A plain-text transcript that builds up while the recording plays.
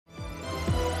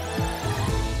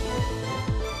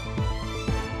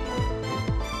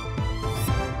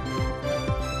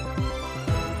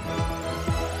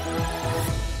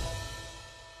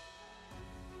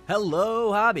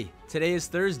Hello, hobby! Today is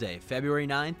Thursday, February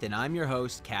 9th, and I'm your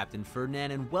host, Captain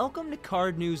Ferdinand, and welcome to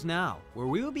Card News Now, where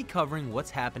we will be covering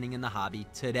what's happening in the hobby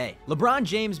today. LeBron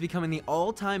James becoming the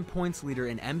all-time points leader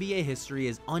in NBA history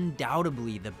is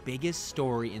undoubtedly the biggest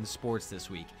story in sports this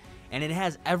week, and it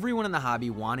has everyone in the hobby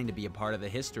wanting to be a part of the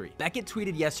history. Beckett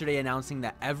tweeted yesterday announcing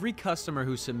that every customer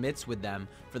who submits with them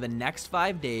for the next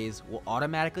 5 days will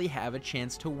automatically have a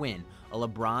chance to win a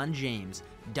LeBron James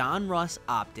Don Russ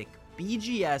Optic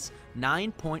BGS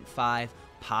 9.5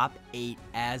 Pop 8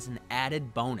 as an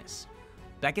added bonus.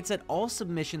 Beckett said all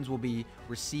submissions will be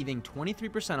receiving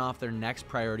 23% off their next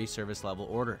priority service level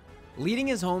order. Leading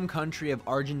his home country of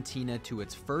Argentina to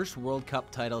its first World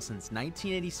Cup title since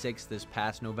 1986 this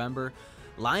past November,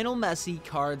 Lionel Messi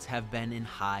cards have been in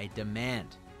high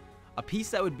demand. A piece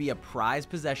that would be a prized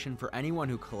possession for anyone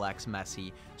who collects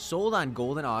Messi sold on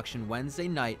Golden Auction Wednesday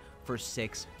night for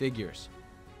 6 figures.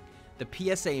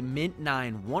 The PSA Mint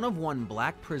 9 1-of-1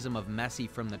 Black Prism of Messi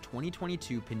from the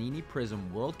 2022 Panini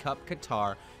Prism World Cup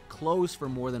Qatar closed for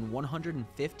more than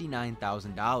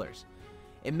 $159,000.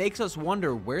 It makes us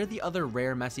wonder where the other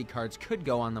rare Messi cards could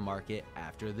go on the market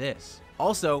after this.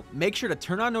 Also, make sure to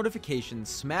turn on notifications,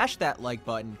 smash that like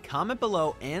button, comment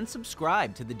below, and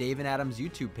subscribe to the Dave and Adams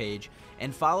YouTube page,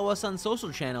 and follow us on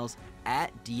social channels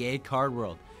at DA Card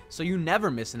World, so you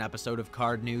never miss an episode of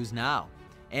Card News Now.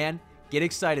 And get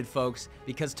excited, folks,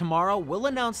 because tomorrow we'll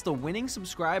announce the winning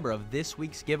subscriber of this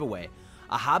week's giveaway,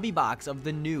 a hobby box of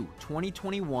the new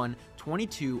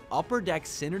 2021-22 Upper Deck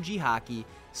Synergy Hockey,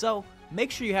 so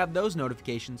make sure you have those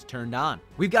notifications turned on.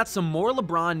 We've got some more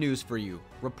LeBron news for you.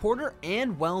 Reporter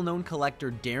and well-known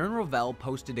collector Darren Rovell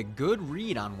posted a good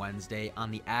read on Wednesday on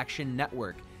the Action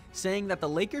Network, saying that the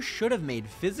Lakers should have made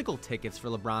physical tickets for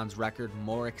LeBron's record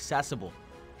more accessible.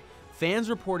 Fans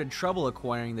reported trouble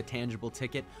acquiring the tangible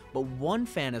ticket, but one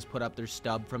fan has put up their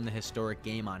stub from the historic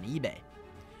game on eBay.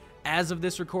 As of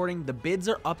this recording, the bids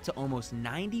are up to almost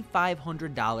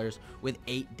 $9,500 with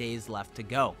 8 days left to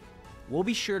go. We'll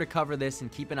be sure to cover this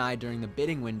and keep an eye during the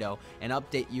bidding window and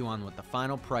update you on what the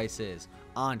final price is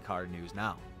on Card News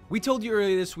Now. We told you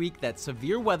earlier this week that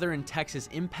severe weather in Texas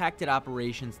impacted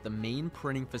operations at the main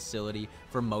printing facility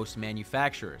for most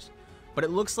manufacturers. But it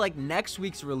looks like next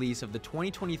week's release of the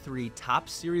 2023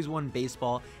 Topps Series 1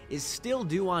 Baseball is still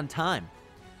due on time.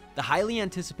 The highly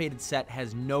anticipated set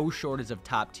has no shortage of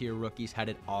top-tier rookies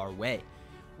headed our way.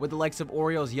 With the likes of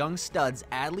Orioles' young studs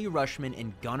Adley Rutschman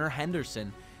and Gunnar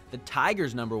Henderson, the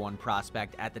Tigers' #1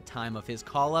 prospect at the time of his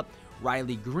call-up,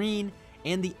 Riley Green,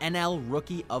 and the NL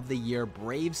Rookie of the Year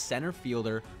Braves center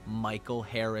fielder Michael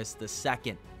Harris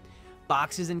II.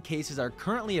 Boxes and cases are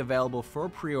currently available for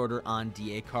pre-order on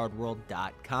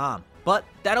dacardworld.com. But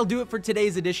that'll do it for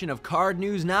today's edition of Card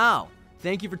News Now.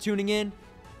 Thank you for tuning in,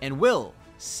 and we'll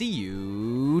see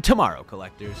you tomorrow,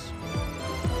 collectors.